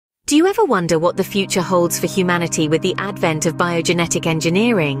Do you ever wonder what the future holds for humanity with the advent of biogenetic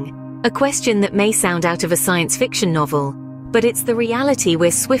engineering? A question that may sound out of a science fiction novel, but it's the reality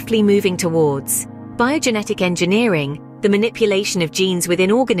we're swiftly moving towards. Biogenetic engineering, the manipulation of genes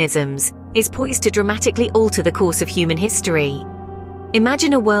within organisms, is poised to dramatically alter the course of human history.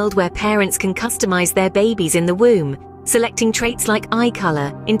 Imagine a world where parents can customize their babies in the womb, selecting traits like eye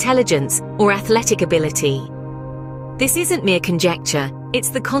color, intelligence, or athletic ability. This isn't mere conjecture, it's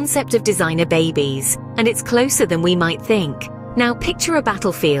the concept of designer babies, and it's closer than we might think. Now picture a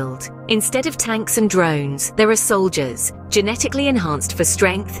battlefield. Instead of tanks and drones, there are soldiers, genetically enhanced for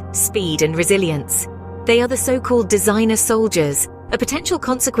strength, speed, and resilience. They are the so-called designer soldiers, a potential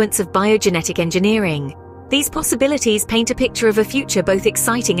consequence of biogenetic engineering. These possibilities paint a picture of a future both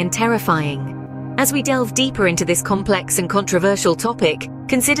exciting and terrifying. As we delve deeper into this complex and controversial topic,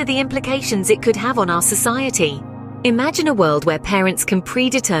 consider the implications it could have on our society. Imagine a world where parents can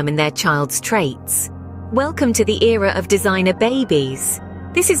predetermine their child's traits. Welcome to the era of designer babies.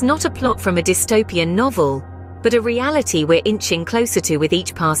 This is not a plot from a dystopian novel, but a reality we're inching closer to with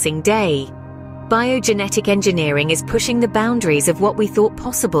each passing day. Biogenetic engineering is pushing the boundaries of what we thought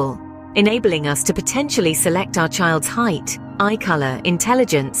possible, enabling us to potentially select our child's height, eye color,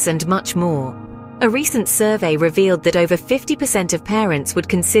 intelligence, and much more. A recent survey revealed that over 50% of parents would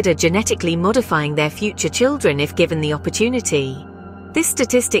consider genetically modifying their future children if given the opportunity. This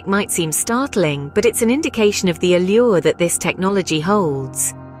statistic might seem startling, but it's an indication of the allure that this technology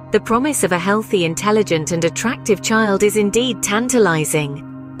holds. The promise of a healthy, intelligent, and attractive child is indeed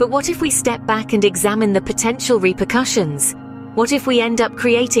tantalizing. But what if we step back and examine the potential repercussions? What if we end up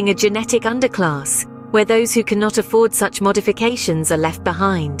creating a genetic underclass, where those who cannot afford such modifications are left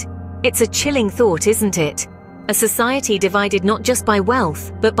behind? It's a chilling thought, isn't it? A society divided not just by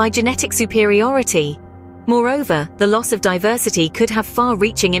wealth, but by genetic superiority. Moreover, the loss of diversity could have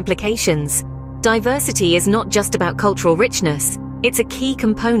far-reaching implications. Diversity is not just about cultural richness, it's a key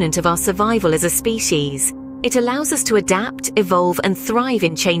component of our survival as a species. It allows us to adapt, evolve, and thrive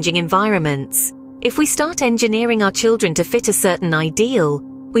in changing environments. If we start engineering our children to fit a certain ideal,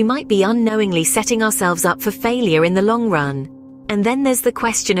 we might be unknowingly setting ourselves up for failure in the long run. And then there's the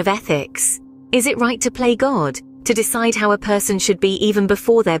question of ethics. Is it right to play God, to decide how a person should be even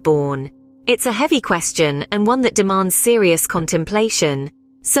before they're born? It's a heavy question and one that demands serious contemplation.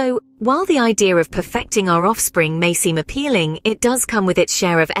 So, while the idea of perfecting our offspring may seem appealing, it does come with its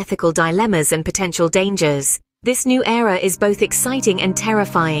share of ethical dilemmas and potential dangers. This new era is both exciting and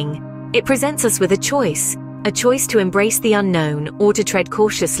terrifying. It presents us with a choice to embrace the unknown or to tread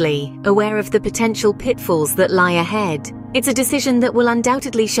cautiously, aware of the potential pitfalls that lie ahead. It's a decision that will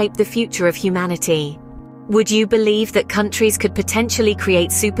undoubtedly shape the future of humanity. Would you believe that countries could potentially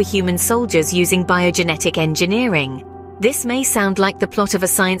create superhuman soldiers using biogenetic engineering? This may sound like the plot of a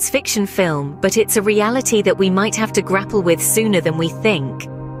science fiction film, but it's a reality that we might have to grapple with sooner than we think.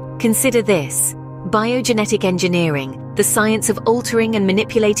 Consider this. Biogenetic engineering, the science of altering and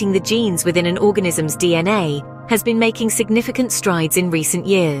manipulating the genes within an organism's DNA, has been making significant strides in recent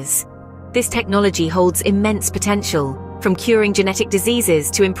years. This technology holds immense potential, from curing genetic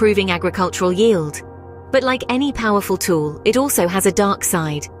diseases to improving agricultural yield. But like any powerful tool, it also has a dark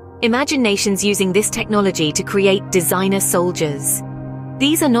side. Imagine nations using this technology to create designer soldiers.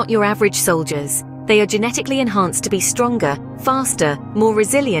 These are not your average soldiers. They are genetically enhanced to be stronger, faster, more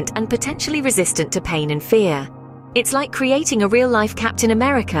resilient, and potentially resistant to pain and fear. It's like creating a real-life Captain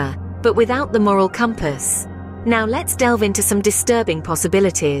America, but without the moral compass. Now let's delve into some disturbing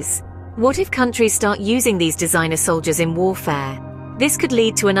possibilities. What if countries start using these designer soldiers in warfare? This could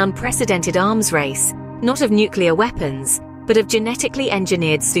lead to an unprecedented arms race, not of nuclear weapons, but of genetically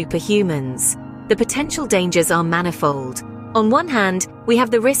engineered superhumans. The potential dangers are manifold. On one hand, we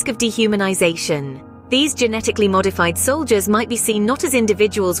have the risk of dehumanization. These genetically modified soldiers might be seen not as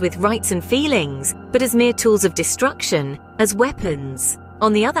individuals with rights and feelings, but as mere tools of destruction, as weapons.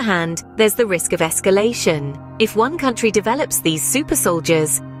 On the other hand, there's the risk of escalation. If one country develops these super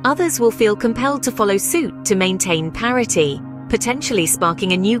soldiers, others will feel compelled to follow suit to maintain parity, potentially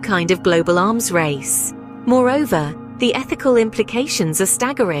sparking a new kind of global arms race. Moreover, the ethical implications are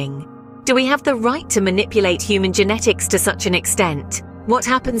staggering. Do we have the right to manipulate human genetics to such an extent? What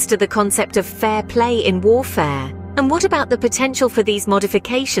happens to the concept of fair play in warfare? And what about the potential for these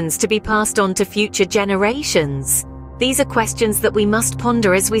modifications to be passed on to future generations? These are questions that we must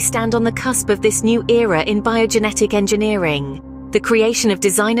ponder as we stand on the cusp of this new era in biogenetic engineering. The creation of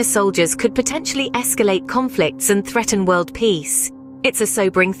designer soldiers could potentially escalate conflicts and threaten world peace. It's a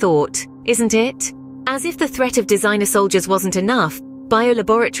sobering thought, isn't it? As if the threat of designer soldiers wasn't enough,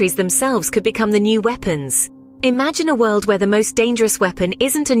 biolaboratories themselves could become the new weapons. Imagine a world where the most dangerous weapon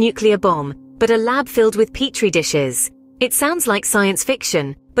isn't a nuclear bomb, but a lab filled with petri dishes. It sounds like science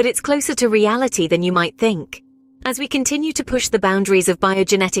fiction, but it's closer to reality than you might think. As we continue to push the boundaries of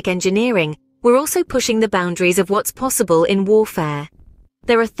biogenetic engineering, we're also pushing the boundaries of what's possible in warfare.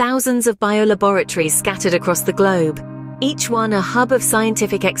 There are thousands of biolaboratories scattered across the globe, each one a hub of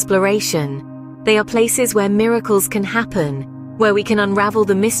scientific exploration. They are places where miracles can happen, where we can unravel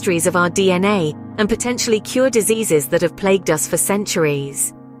the mysteries of our DNA and potentially cure diseases that have plagued us for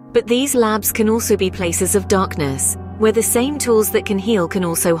centuries. But these labs can also be places of darkness, where the same tools that can heal can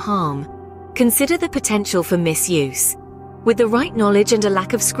also harm. Consider the potential for misuse. With the right knowledge and a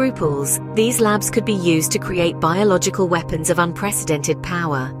lack of scruples, these labs could be used to create biological weapons of unprecedented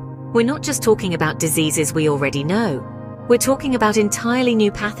power. We're not just talking about diseases we already know. We're talking about entirely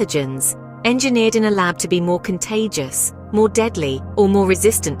new pathogens, engineered in a lab to be more contagious, more deadly, or more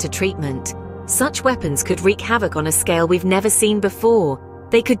resistant to treatment. Such weapons could wreak havoc on a scale we've never seen before.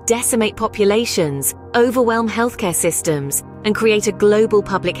 They could decimate populations, overwhelm healthcare systems, and create a global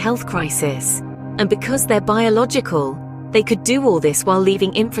public health crisis. And because they're biological, they could do all this while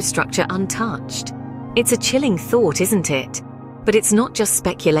leaving infrastructure untouched. It's a chilling thought, isn't it? But it's not just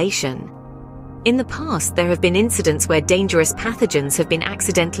speculation. In the past, there have been incidents where dangerous pathogens have been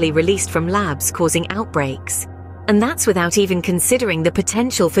accidentally released from labs, causing outbreaks. And that's without even considering the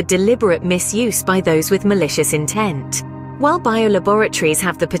potential for deliberate misuse by those with malicious intent. While biolaboratories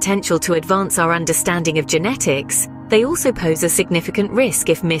have the potential to advance our understanding of genetics, they also pose a significant risk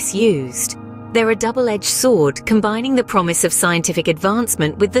if misused. They're a double-edged sword, combining the promise of scientific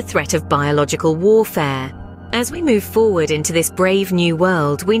advancement with the threat of biological warfare. As we move forward into this brave new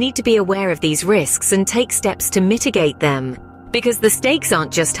world, we need to be aware of these risks and take steps to mitigate them. Because the stakes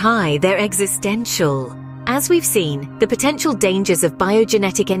aren't just high, they're existential. As we've seen, the potential dangers of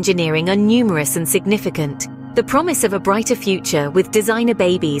biogenetic engineering are numerous and significant. The promise of a brighter future with designer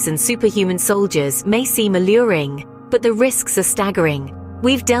babies and superhuman soldiers may seem alluring, but the risks are staggering.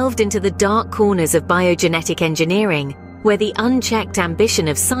 We've delved into the dark corners of biogenetic engineering, where the unchecked ambition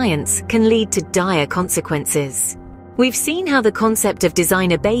of science can lead to dire consequences. We've seen how the concept of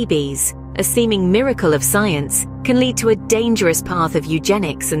designer babies, a seeming miracle of science, can lead to a dangerous path of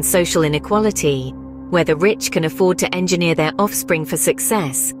eugenics and social inequality, where the rich can afford to engineer their offspring for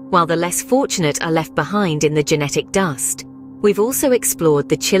success, while the less fortunate are left behind in the genetic dust. We've also explored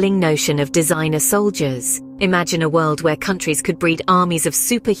the chilling notion of designer soldiers. Imagine a world where countries could breed armies of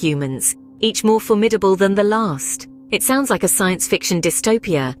superhumans, each more formidable than the last. It sounds like a science fiction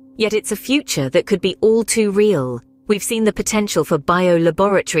dystopia, yet it's a future that could be all too real. We've seen the potential for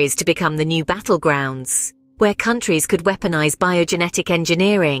biolaboratories to become the new battlegrounds, where countries could weaponize biogenetic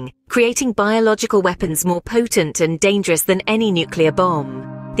engineering, creating biological weapons more potent and dangerous than any nuclear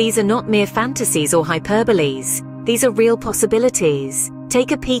bomb. These are not mere fantasies or hyperboles. These are real possibilities.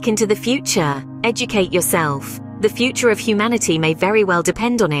 Take a peek into the future. Educate yourself. The future of humanity may very well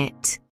depend on it.